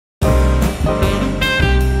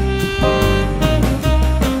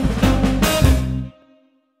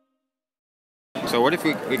So what if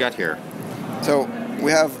we got here? So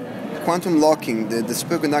we have quantum locking. The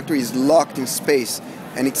superconductor is locked in space,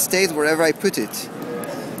 and it stays wherever I put it.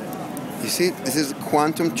 You see, this is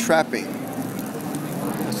quantum trapping.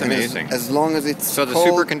 That's amazing. As long as it's so the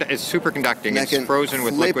cold, it's superconducting. It's frozen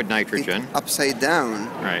with liquid nitrogen. Upside down.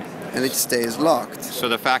 Right. And it stays locked. So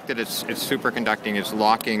the fact that it's superconducting is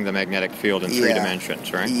locking the magnetic field in 3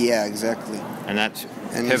 dimensions, right? Yeah, exactly. And that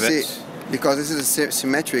and pivots. You see, because this is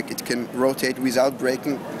symmetric, it can rotate without break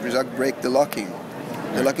the locking.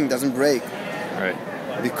 The locking doesn't break. Right.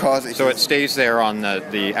 Because it stays there on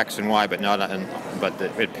the X and Y, but not on,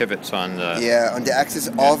 it pivots on the... Yeah, on the axis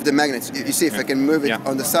of the magnets. You see, if I can move it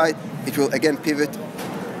on the side, it will again pivot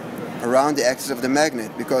around the axis of the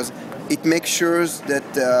magnet, because it makes sure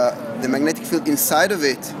that the magnetic field inside of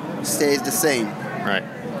it stays the same. Right.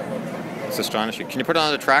 It's astonishing. Can you put it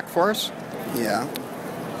on the track for us? Yeah.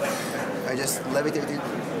 I just levitate it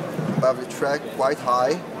above the track quite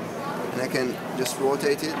high, and I can just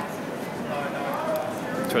rotate it.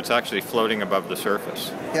 So it's actually floating above the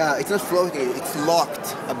surface. Yeah, it's not floating, it's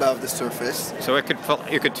locked above the surface. So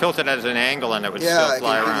you could tilt it at an angle and it would still fly around.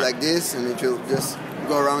 Yeah, I can do it like this, and it will just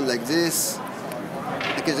go around like this.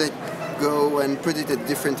 Because I go and put it at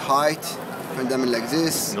different height, put them like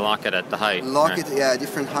this. And lock it at the height. Lock it, yeah,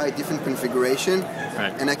 different height, different configuration.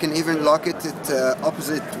 Right. And I can even lock it at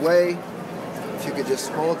opposite way. If you could just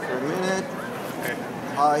hold for a minute.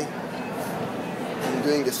 High. I'm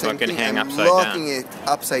doing the same thing. I'm locking it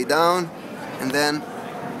upside down, and then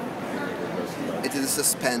it is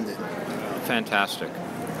suspended. Fantastic.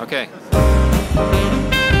 Okay.